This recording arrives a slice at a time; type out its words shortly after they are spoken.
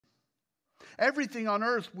Everything on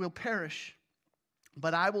earth will perish,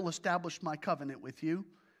 but I will establish my covenant with you,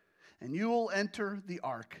 and you will enter the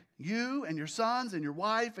ark, you and your sons and your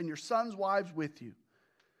wife and your sons' wives with you.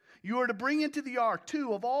 You are to bring into the ark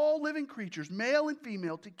 2 of all living creatures, male and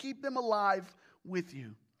female, to keep them alive with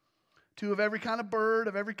you. 2 of every kind of bird,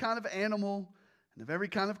 of every kind of animal, and of every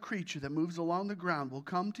kind of creature that moves along the ground will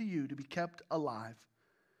come to you to be kept alive.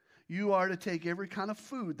 You are to take every kind of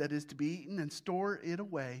food that is to be eaten and store it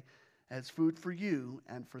away as food for you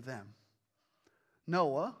and for them.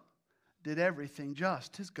 Noah did everything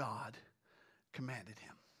just as God commanded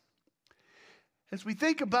him. As we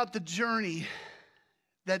think about the journey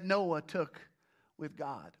that Noah took with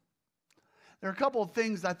God, there are a couple of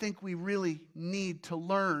things I think we really need to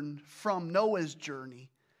learn from Noah's journey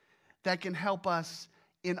that can help us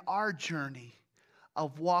in our journey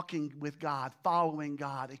of walking with God, following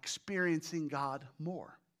God, experiencing God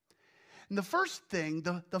more. And the first thing,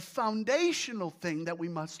 the foundational thing that we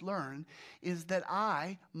must learn is that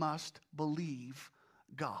I must believe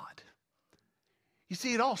God. You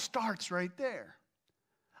see, it all starts right there.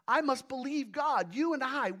 I must believe God. You and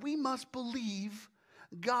I, we must believe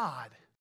God.